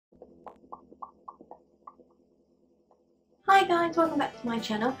Hi guys, welcome back to my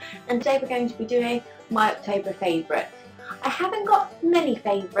channel, and today we're going to be doing my October favourites. I haven't got many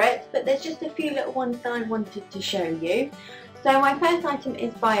favourites, but there's just a few little ones that I wanted to show you. So my first item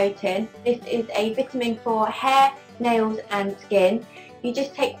is Biotin. This is a vitamin for hair, nails and skin. You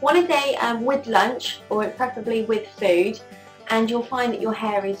just take one a day with lunch, or preferably with food, and you'll find that your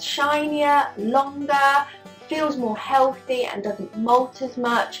hair is shinier, longer, feels more healthy and doesn't molt as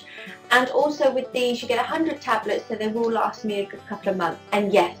much. And also with these you get 100 tablets, so they will last me a good couple of months.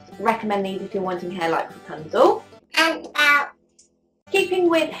 And yes, recommend these if you're wanting hair like Rapunzel. And keeping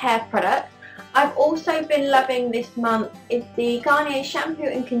with hair products, I've also been loving this month is the Garnier shampoo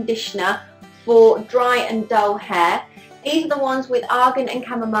and conditioner for dry and dull hair. These are the ones with argan and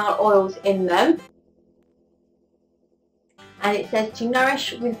chamomile oils in them. And it says to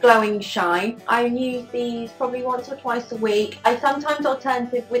nourish with glowing shine. I use these probably once or twice a week. I sometimes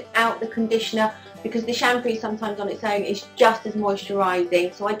alternative without the conditioner because the shampoo sometimes on its own is just as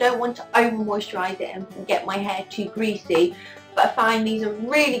moisturising, so I don't want to over moisturise it and get my hair too greasy. But I find these are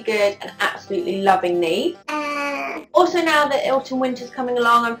really good and absolutely loving these. Also, now that autumn winter's coming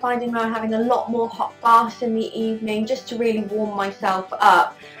along, I'm finding I'm having a lot more hot baths in the evening just to really warm myself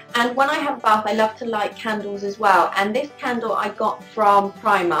up. And when I have a bath, I love to light candles as well. And this candle I got from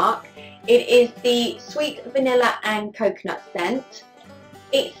Primark. It is the sweet vanilla and coconut scent.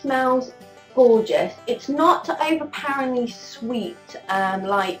 It smells gorgeous. It's not overpoweringly sweet,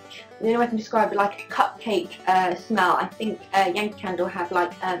 like, you know, I can describe it like a cupcake smell. I think Yankee Candle have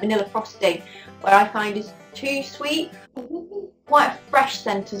like vanilla frosting, where I find is too sweet. Quite a fresh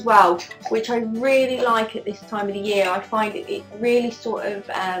scent as well, which I really like at this time of the year. I find it really sort of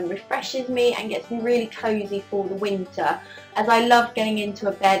refreshes me and gets me really cozy for the winter, as I love getting into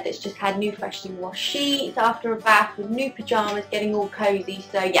a bed that's just had new freshly washed sheets after a bath with new pyjamas, getting all cozy.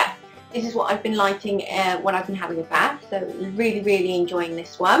 So yeah, this is what I've been lighting when I've been having a bath, so really enjoying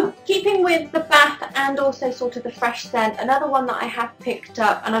this one. Keeping with the bath and also sort of the fresh scent, another one that I have picked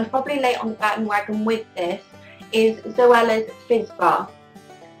up, and I'm probably late on the bandwagon with this, is Zoella's Fizz Bar.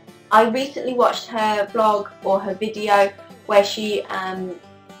 I recently watched her vlog or her video where she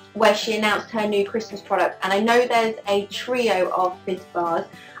announced her new Christmas product, and I know there's a trio of Fizz Bars.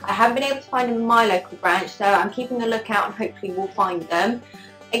 I haven't been able to find them in my local branch, so I'm keeping a lookout and hopefully we'll find them.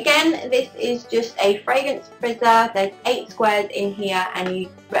 Again, this is just a fragrance frizzer. There's 8 squares in here, and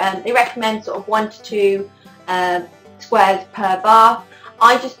they recommend sort of 1 to 2 squares per bath.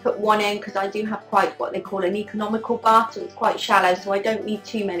 I just put 1 in because I do have quite what they call an economical bath, so it's quite shallow, so I don't need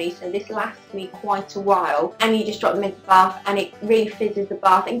too many, so this lasts me quite a while. And you just drop them into the bath and it really fizzes the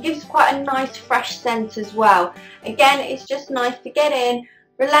bath and gives quite a nice fresh scent as well. Again, it's just nice to get in,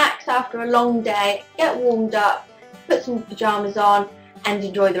 relax after a long day, get warmed up, put some pyjamas on and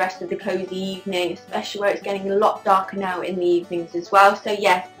enjoy the rest of the cozy evening, especially where it's getting a lot darker now in the evenings as well. So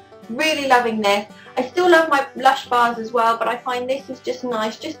yes, really loving this. I still love my Lush bars as well, but I find this is just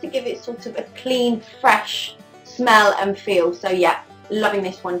nice just to give it sort of a clean, fresh smell and feel. So yeah, loving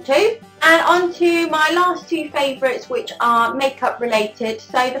this one too. And on to my last 2 favourites, which are makeup related.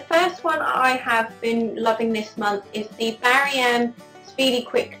 So the first one I have been loving this month is the Barrett Speedy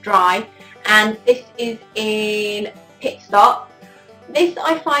Quick Dry, and this is in Pit Stop. This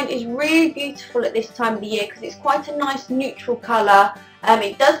I find is really beautiful at this time of the year because it's quite a nice neutral colour.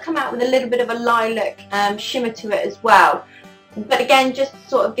 It does come out with a little bit of a lilac shimmer to it as well. But again, just to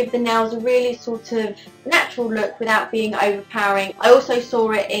sort of give the nails a really sort of natural look without being overpowering. I also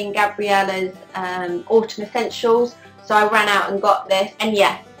saw it in Gabriella's Autumn Essentials, so I ran out and got this. And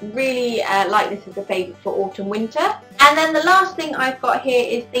yeah, really like this as a favourite for autumn winter. And then the last thing I've got here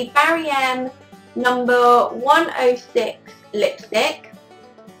is the Barrett number 106 lipstick.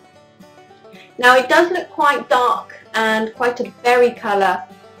 Now it does look quite dark and quite a berry colour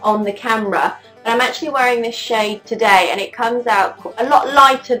on the camera, but I'm actually wearing this shade today and it comes out a lot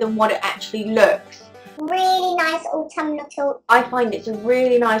lighter than what it actually looks. Really nice autumnal. I find it's a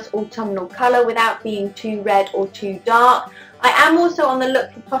really nice autumnal colour without being too red or too dark. I am also on the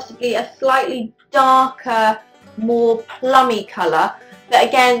look for possibly a slightly darker, more plummy colour. But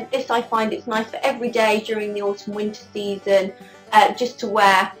again, this I find it's nice for every day during the autumn winter season, just to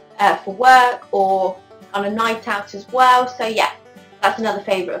wear for work or on a night out as well. So yeah, that's another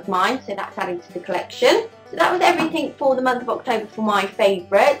favourite of mine, so that's adding to the collection. So that was everything for the month of October for my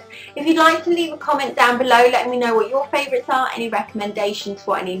favourites. If you'd like to leave a comment down below letting me know what your favourites are, any recommendations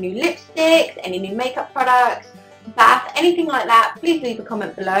for any new lipsticks, any new makeup products, bath, anything like that, please leave a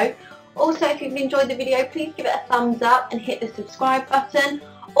comment below. Also, if you've enjoyed the video, please give it a thumbs up and hit the subscribe button.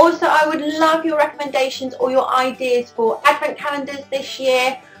 Also, I would love your recommendations or your ideas for advent calendars this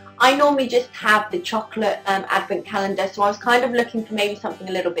year. I normally just have the chocolate advent calendar, so I was kind of looking for maybe something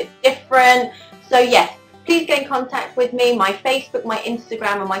a little bit different. So yes, please get in contact with me. My Facebook, my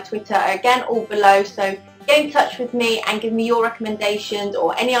Instagram and my Twitter are again all below, so get in touch with me and give me your recommendations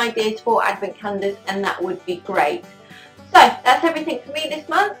or any ideas for advent calendars, and that would be great. So that's everything for me this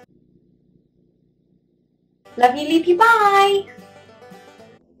month. Love you, leave you, bye!